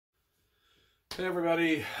Hey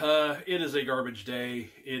everybody, it is a garbage day.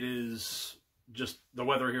 It is just, the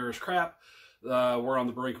weather here is crap. We're on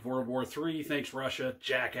the brink of World War III. Thanks Russia,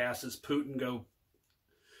 jackasses, Putin, go.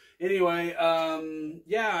 Anyway,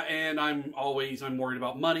 yeah, and I'm worried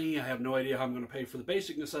about money. I have no idea how I'm going to pay for the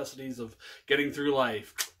basic necessities of getting through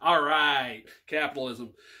life. All right,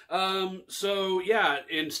 capitalism. So yeah,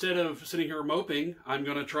 instead of sitting here moping, I'm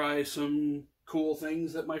going to try some cool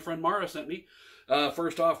things that my friend Mara sent me.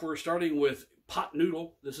 First off, we're starting with pot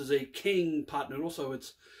noodle. This is a king pot noodle, so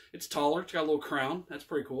it's taller. It's got a little crown. That's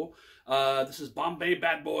pretty cool. This is Bombay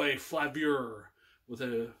Bad Boy Flaveur with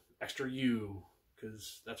an extra U,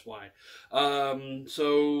 because that's why.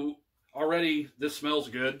 So already this smells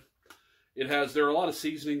good. There are a lot of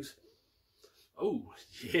seasonings. Oh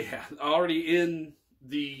yeah, already in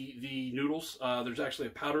the noodles. There's actually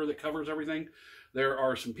a powder that covers everything. There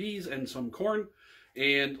are some peas and some corn.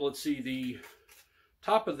 And let's see, the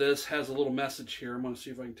top of this has a little message here. I'm going to see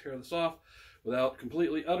if I can tear this off without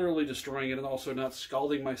completely, utterly destroying it, and also not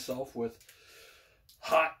scalding myself with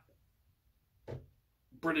hot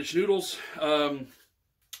British noodles.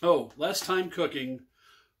 Oh, less time cooking,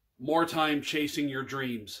 more time chasing your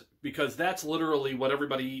dreams. Because that's literally what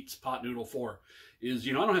everybody eats pot noodle for. Is,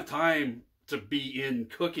 I don't have time to be in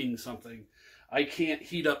cooking something. I can't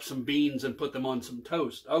heat up some beans and put them on some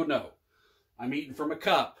toast. Oh no. I'm eating from a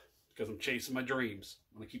cup because I'm chasing my dreams.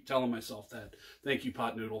 I'm going to keep telling myself that. Thank you,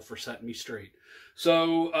 pot noodle, for setting me straight.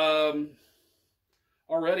 So,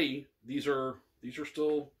 already, these are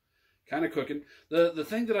still kind of cooking. The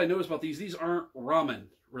thing that I notice about these aren't ramen,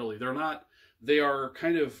 really. They're not. They are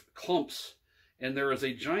kind of clumps, and there is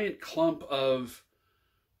a giant clump of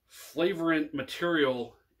flavorant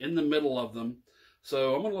material in the middle of them.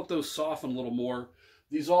 So I'm going to let those soften a little more.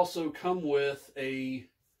 These also come with a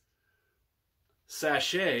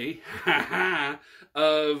sachet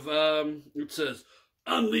of, it says,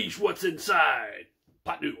 unleash what's inside,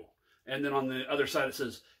 pot noodle. And then on the other side it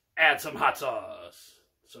says, add some hot sauce.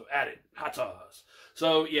 So added hot sauce.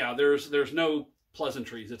 So yeah, there's no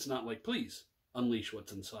pleasantries. It's not like, please unleash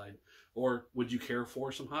what's inside. Or would you care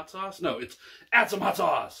for some hot sauce? No, it's add some hot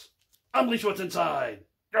sauce. Unleash what's inside.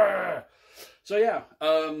 Grr! So yeah,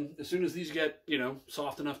 as soon as these get,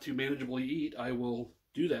 soft enough to manageably eat, I will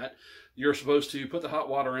do that. You're supposed to put the hot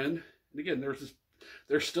water in. And again,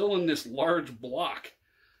 they're still in this large block.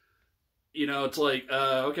 It's like,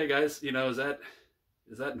 okay guys, is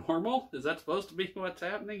that normal? Is that supposed to be what's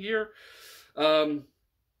happening here? So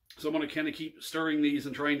I'm going to kind of keep stirring these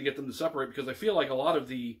and trying to get them to separate, because I feel like a lot of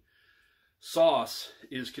the sauce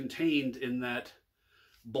is contained in that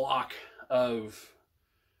block of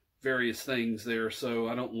various things there, so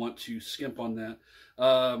I don't want to skimp on that.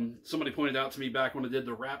 Somebody pointed out to me back when I did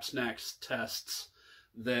the Wrap Snacks tests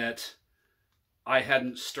that I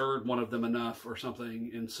hadn't stirred one of them enough or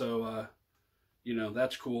something, and so,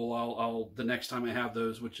 that's cool. I'll the next time I have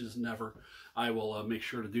those, which is never, I will make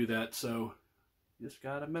sure to do that. So, just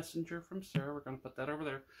got a messenger from Sarah. We're going to put that over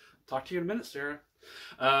there. Talk to you in a minute, Sarah.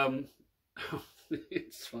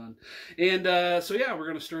 It's fun. And so, yeah, we're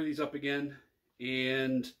going to stir these up again,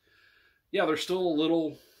 and yeah, they're still a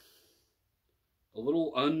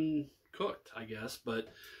little uncooked, I guess, but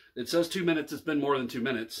it says 2 minutes. It's been more than 2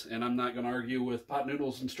 minutes, and I'm not going to argue with pot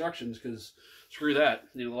noodles instructions, because screw that.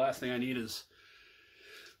 The last thing I need is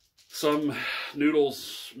some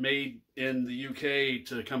noodles made in the UK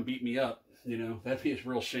to come beat me up. That'd be a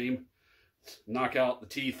real shame. Knock out the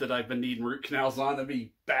teeth that I've been needing root canals on. That'd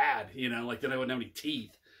be bad, like then I wouldn't have any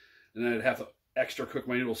teeth, and then I'd have to extra cook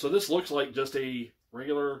my noodles. So this looks like just a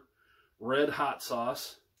regular red hot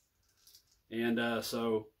sauce, and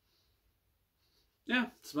so yeah,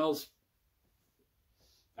 it smells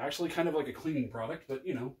actually kind of like a cleaning product, but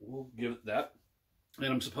we'll give it that. And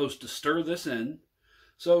I'm supposed to stir this in,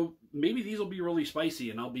 so maybe these will be really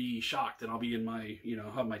spicy, and I'll be shocked, and I'll be in my,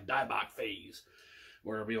 have my Daibach phase,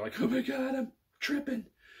 where I'll be like, oh my god, I'm tripping.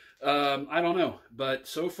 I don't know, but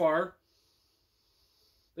so far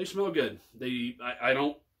they smell good. They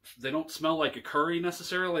don't smell like a curry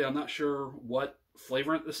necessarily. I'm not sure what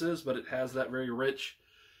flavorant this is, but it has that very rich,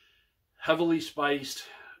 heavily spiced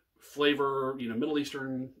flavor, Middle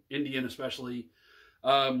Eastern, Indian especially.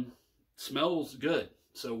 Smells good,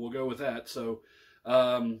 so we'll go with that. So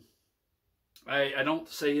I don't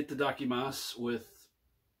say itadakimasu with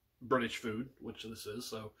British food, which this is,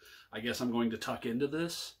 so I guess I'm going to tuck into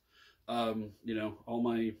this. All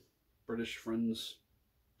my British friends,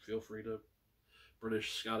 feel free to,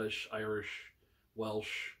 British, Scottish, Irish,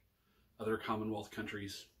 Welsh, other Commonwealth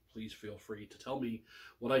countries, please feel free to tell me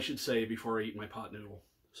what I should say before I eat my pot noodle.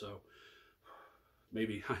 So,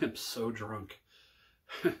 maybe I am so drunk.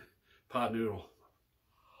 Pot noodle.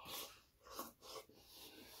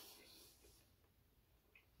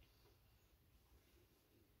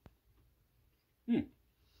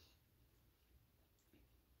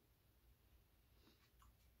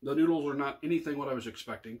 The noodles are not anything what I was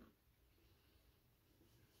expecting.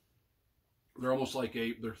 They're almost like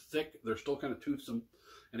they're thick. They're still kind of toothsome.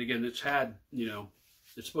 And again, it's had, you know,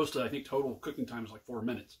 it's supposed to, I think total cooking time is like 4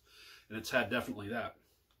 minutes. And it's had definitely that.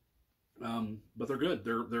 But they're good.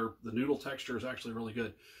 The noodle texture is actually really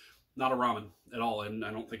good. Not a ramen at all. And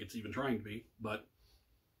I don't think it's even trying to be. But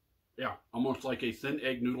yeah, almost like a thin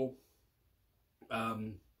egg noodle.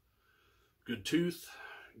 Good tooth.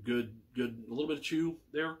 Good, a little bit of chew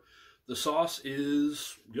there. The sauce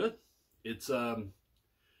is good. It's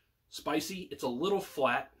spicy. It's a little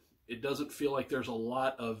flat. It doesn't feel like there's a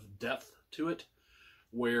lot of depth to it,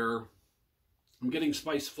 where I'm getting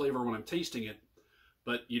spice flavor when I'm tasting it,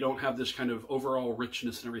 but you don't have this kind of overall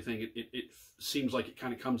richness and everything. It seems like it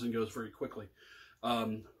kind of comes and goes very quickly.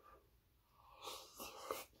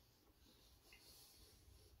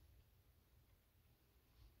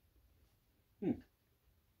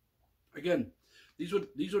 Again, these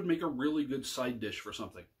would make a really good side dish for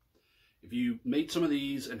something. If you made some of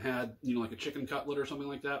these and had, you know, like a chicken cutlet or something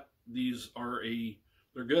like that, these are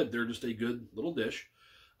they're good. They're just a good little dish.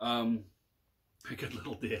 A good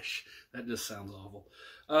little dish. That just sounds awful.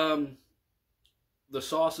 The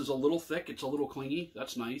sauce is a little thick. It's a little clingy.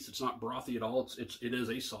 That's nice. It's not brothy at all. It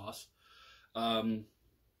is a sauce.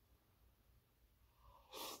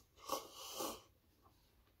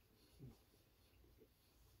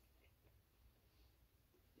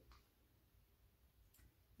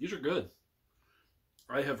 These are good.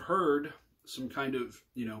 I have heard some kind of,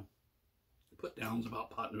 you know, put downs about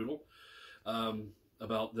pot noodle,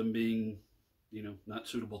 about them being, you know, not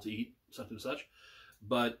suitable to eat, such and such.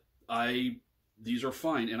 But these are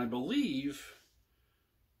fine. And I believe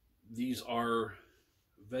these are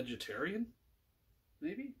vegetarian,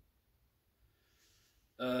 maybe?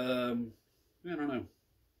 I don't know.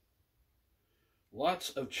 Lots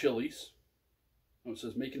of chilies. Oh, it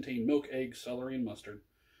says may contain milk, eggs, celery, and mustard.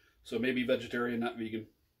 So maybe vegetarian, not vegan.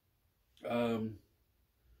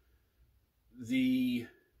 They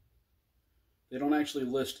don't actually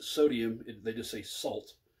list sodium. They just say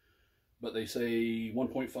salt. But they say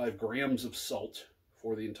 1.5 grams of salt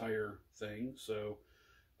for the entire thing. So,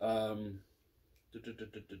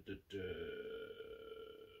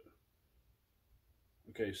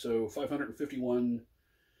 okay, so 551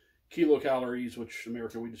 kilocalories, which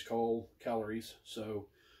America we just call calories. So,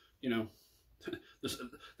 you know,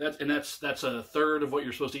 that's a third of what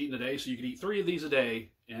you're supposed to eat in a day. So you can eat 3 of these a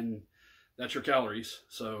day, and that's your calories.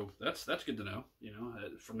 So that's good to know. You know,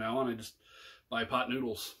 from now on, I just buy pot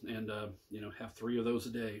noodles and you know, have 3 of those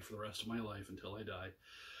a day for the rest of my life until I die.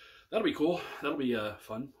 That'll be cool. That'll be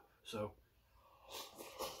fun. So.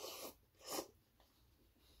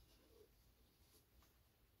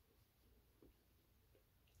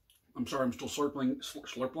 I'm sorry, I'm still slurping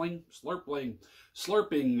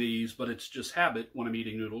these, but it's just habit when I'm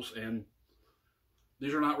eating noodles. And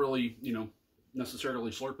these are not really, you know, necessarily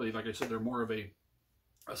slurpy. Like I said, they're more of a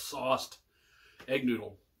sauced egg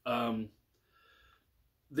noodle.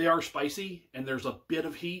 They are spicy, and there's a bit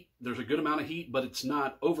of heat. There's a good amount of heat, but it's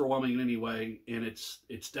not overwhelming in any way. And it's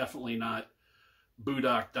definitely not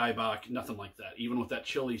Budak, Daibak, nothing like that. Even with that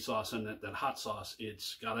chili sauce and that hot sauce,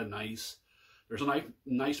 it's got a nice... There's a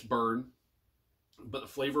nice burn, but the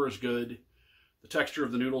flavor is good. The texture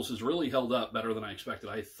of the noodles has really held up better than I expected.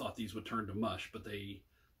 I thought these would turn to mush, but they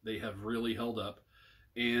have really held up.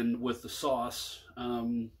 And with the sauce,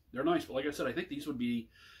 they're nice. But like I said, I think these would be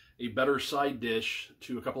a better side dish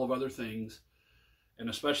to a couple of other things. And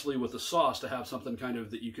especially with the sauce, to have something kind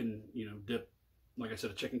of that you can, you know, dip, like I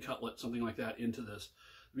said, a chicken cutlet, something like that into this.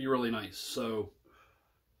 It'd be really nice. So...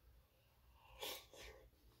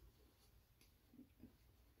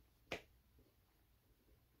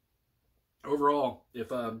 overall,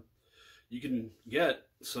 if you can get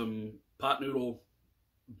some pot noodle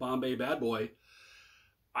Bombay Bad Boy,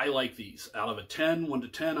 I like these. Out of a 10, 1 to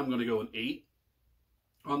 10, I'm going to go an 8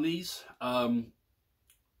 on these.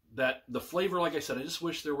 That the flavor, like I said, I just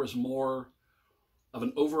wish there was more of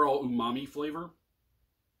an overall umami flavor.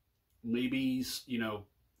 Maybe, you know,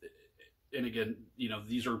 and again, you know,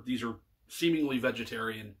 these are seemingly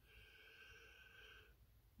vegetarian.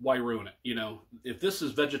 Why ruin it? You know, if this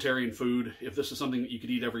is vegetarian food, if this is something that you could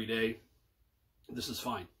eat every day, this is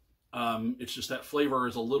fine. It's just that flavor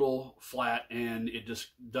is a little flat, and it just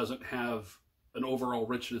doesn't have an overall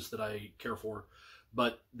richness that I care for,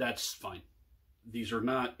 but that's fine. These are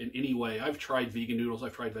not in any way, I've tried vegan noodles,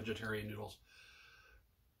 I've tried vegetarian noodles.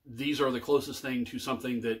 These are the closest thing to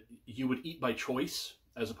something that you would eat by choice,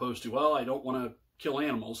 as opposed to, well, I don't want to kill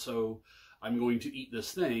animals, so I'm going to eat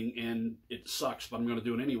this thing, and it sucks, but I'm going to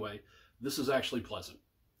do it anyway. This is actually pleasant.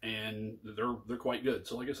 and they're quite good.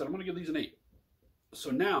 So like I said, I'm going to give these an 8. So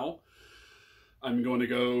now I'm going to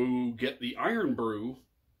go get the Irn Bru,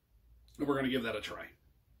 and we're going to give that a try.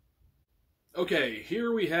 Okay,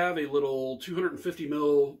 here we have a little 250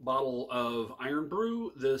 ml bottle of Irn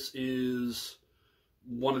Bru. This is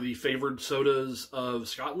one of the favored sodas of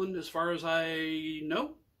Scotland, as far as I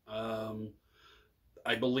know.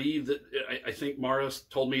 I believe that, I think Maris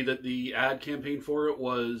told me that the ad campaign for it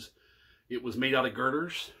was made out of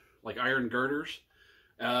girders, like iron girders.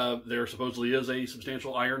 There supposedly is a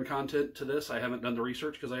substantial iron content to this. I haven't done the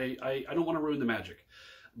research because I don't want to ruin the magic.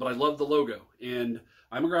 But I love the logo, and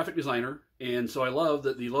I'm a graphic designer, and so I love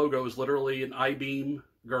that the logo is literally an I-beam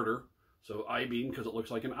girder. So I-beam because it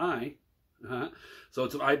looks like an eye. So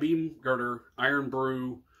it's an I-beam girder, Irn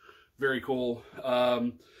Bru, very cool.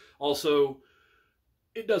 Also,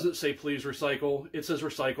 it doesn't say please recycle. It says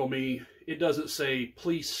recycle me. It doesn't say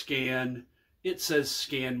please scan. It says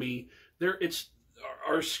scan me.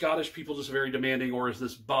 Are Scottish people just very demanding, or is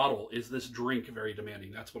this drink very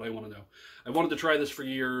demanding? That's what I want to know. I wanted to try this for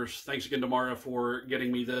years. Thanks again to Mara for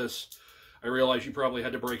getting me this. I realize you probably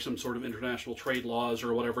had to break some sort of international trade laws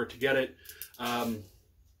or whatever to get it.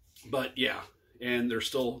 But yeah, and it's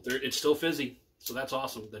still fizzy. So that's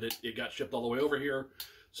awesome that it got shipped all the way over here.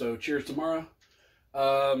 So cheers to Mara.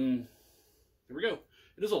 Here we go.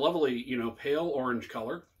 It is a lovely, pale orange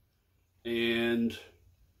color, and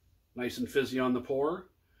nice and fizzy on the pour.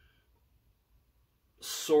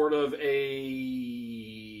 Sort of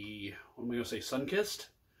a, what am I going to say, sun-kissed?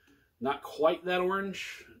 Not quite that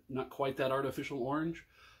orange, not quite that artificial orange,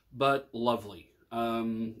 but lovely. A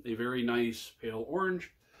very nice pale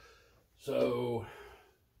orange. So,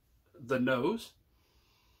 the nose.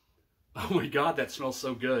 Oh my God, that smells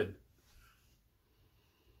so good.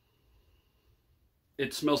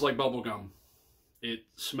 It smells like bubble gum. It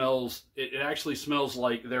actually smells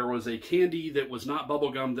like there was a candy that was not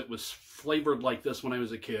bubblegum that was flavored like this when I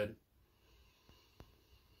was a kid.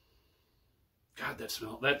 God, that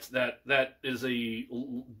smell. That is a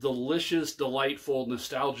delicious, delightful,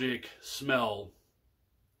 nostalgic smell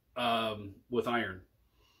with iron.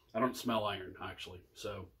 I don't smell iron, actually,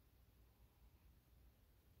 so.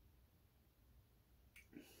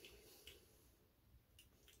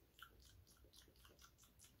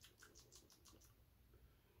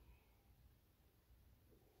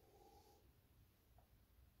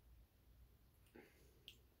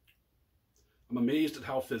 I'm amazed at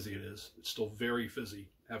how fizzy it is. It's still very fizzy,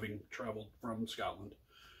 having traveled from Scotland.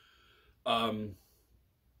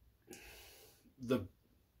 The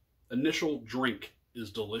initial drink is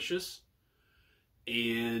delicious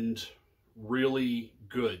and really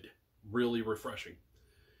good, really refreshing.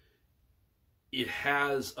 It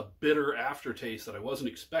has a bitter aftertaste that I wasn't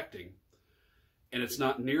expecting, and it's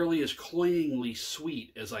not nearly as cloyingly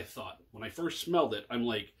sweet as I thought. When I first smelled it, I'm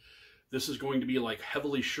like, this is going to be like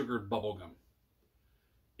heavily sugared bubblegum.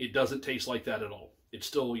 It doesn't taste like that at all. It's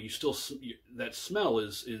still, that smell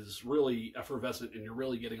is really effervescent, and you're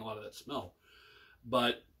really getting a lot of that smell.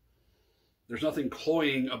 But there's nothing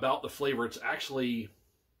cloying about the flavor. It's actually,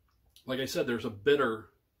 like I said, there's a bitter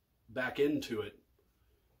back into it.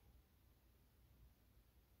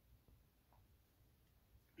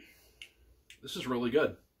 This is really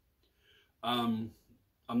good. I'm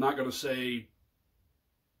not going to say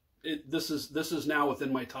this is now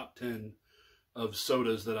within my top 10 of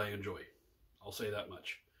sodas that I enjoy. I'll say that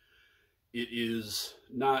much. It is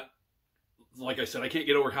not, like I said, I can't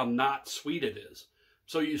get over how not sweet it is. I'm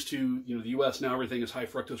so used to, the US now, everything is high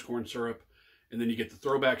fructose corn syrup, and then you get the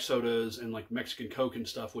throwback sodas and like Mexican Coke and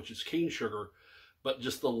stuff, which is cane sugar, but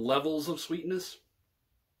just the levels of sweetness.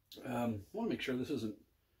 I want to make sure this isn't,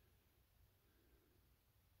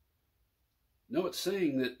 no, it's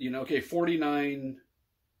saying that, okay, 49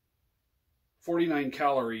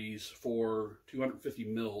 calories for 250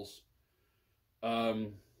 mils.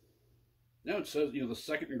 No, it says, the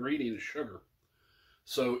second ingredient is sugar.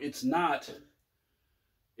 So it's not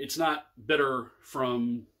bitter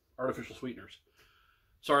from artificial sweeteners.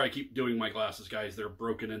 Sorry, I keep doing my glasses, guys. They're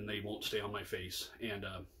broken and they won't stay on my face. And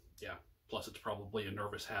yeah, plus it's probably a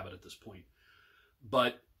nervous habit at this point.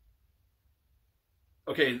 But,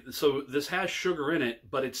 okay, so this has sugar in it,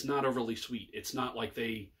 but it's not overly sweet. It's not like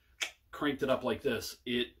they cranked it up like this.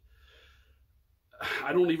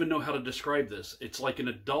 I don't even know how to describe this. It's like an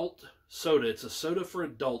adult soda. It's a soda for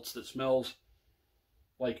adults that smells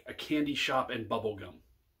like a candy shop and bubble gum,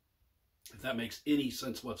 if that makes any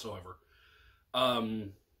sense whatsoever.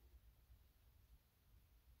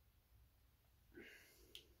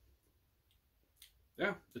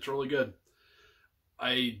 Yeah, it's really good.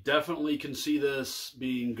 I definitely can see this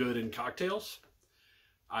being good in cocktails.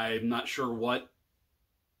 I'm not sure what,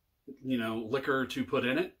 liquor to put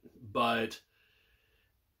in it, but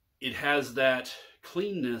it has that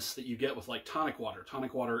cleanness that you get with like tonic water.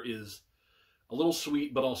 Tonic water is a little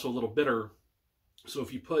sweet, but also a little bitter. So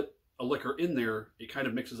if you put a liquor in there, it kind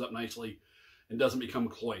of mixes up nicely and doesn't become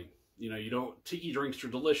cloying. Tiki drinks are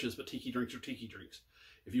delicious, but tiki drinks are tiki drinks.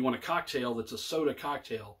 If you want a cocktail that's a soda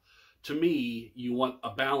cocktail, to me, you want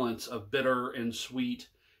a balance of bitter and sweet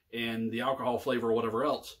and the alcohol flavor or whatever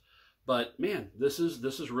else. But man, this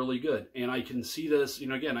is really good. And I can see this,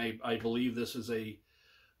 again, I believe this is a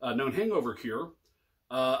known hangover cure.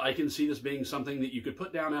 I can see this being something that you could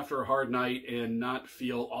put down after a hard night and not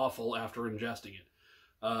feel awful after ingesting it.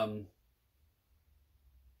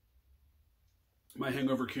 My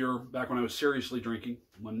hangover cure back when I was seriously drinking,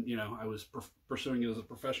 when I was pursuing it as a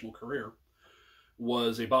professional career,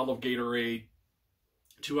 was a bottle of Gatorade,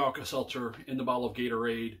 2 Alka-Seltzer in the bottle of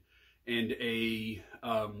Gatorade, and a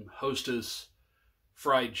Hostess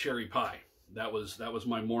fried cherry pie. That was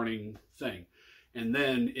my morning thing. And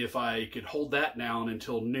then if I could hold that down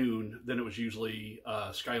until noon, then it was usually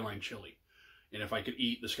Skyline chili. And if I could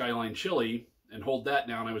eat the Skyline chili and hold that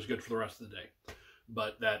down, I was good for the rest of the day.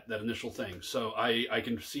 But that initial thing. So I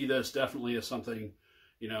can see this definitely as something,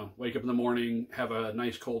 wake up in the morning, have a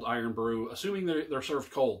nice cold Irn Bru, assuming they're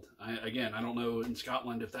served cold. Again, I don't know in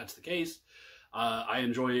Scotland if that's the case. I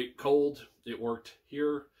enjoy it cold. It worked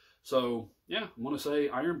here. So yeah, I want to say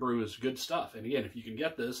Irn Bru is good stuff. And again, if you can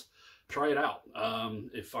get this, try it out.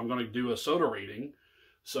 If I'm going to do a soda rating,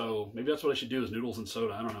 so maybe that's what I should do is noodles and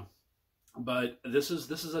soda. I don't know. But this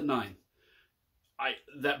is a 9.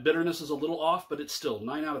 That bitterness is a little off, but it's still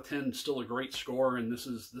 9 out of 10, still a great score, and this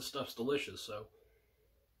stuff's delicious. So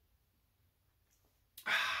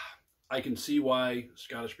I can see why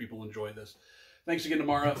Scottish people enjoy this. Thanks again to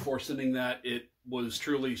Mara for sending that. It was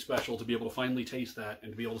truly special to be able to finally taste that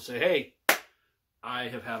and to be able to say, hey, I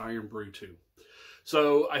have had Irn Bru too.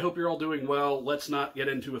 So I hope you're all doing well. Let's not get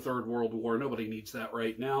into a third world war. Nobody needs that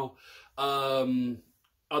right now.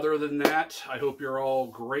 Other than that, I hope you're all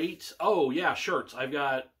great. Oh, yeah, shirts. I've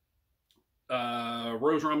got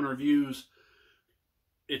Rose Ramen Reviews.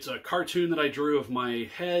 It's a cartoon that I drew of my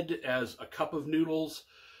head as a cup of noodles.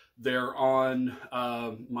 They're on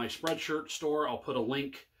my Spreadshirt store. I'll put a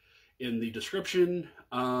link in the description.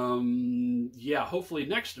 Yeah, hopefully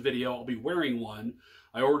next video I'll be wearing one.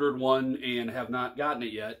 I ordered one and have not gotten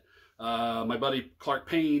it yet. My buddy Clark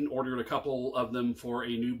Payne ordered a couple of them for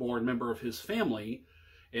a newborn member of his family.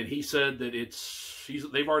 And he said that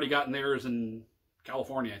they've already gotten theirs in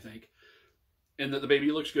California, I think, and that the baby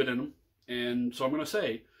looks good in them. And so I'm going to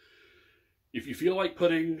say, if you feel like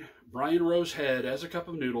putting Brian Rowe's head as a cup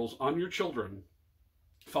of noodles on your children,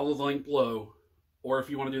 follow the link below. Or if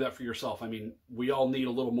you want to do that for yourself, I mean, we all need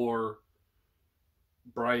a little more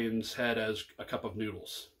Brian's head as a cup of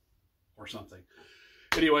noodles or something.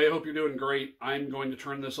 Anyway, I hope you're doing great. I'm going to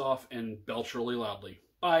turn this off and belch really loudly.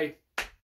 Bye.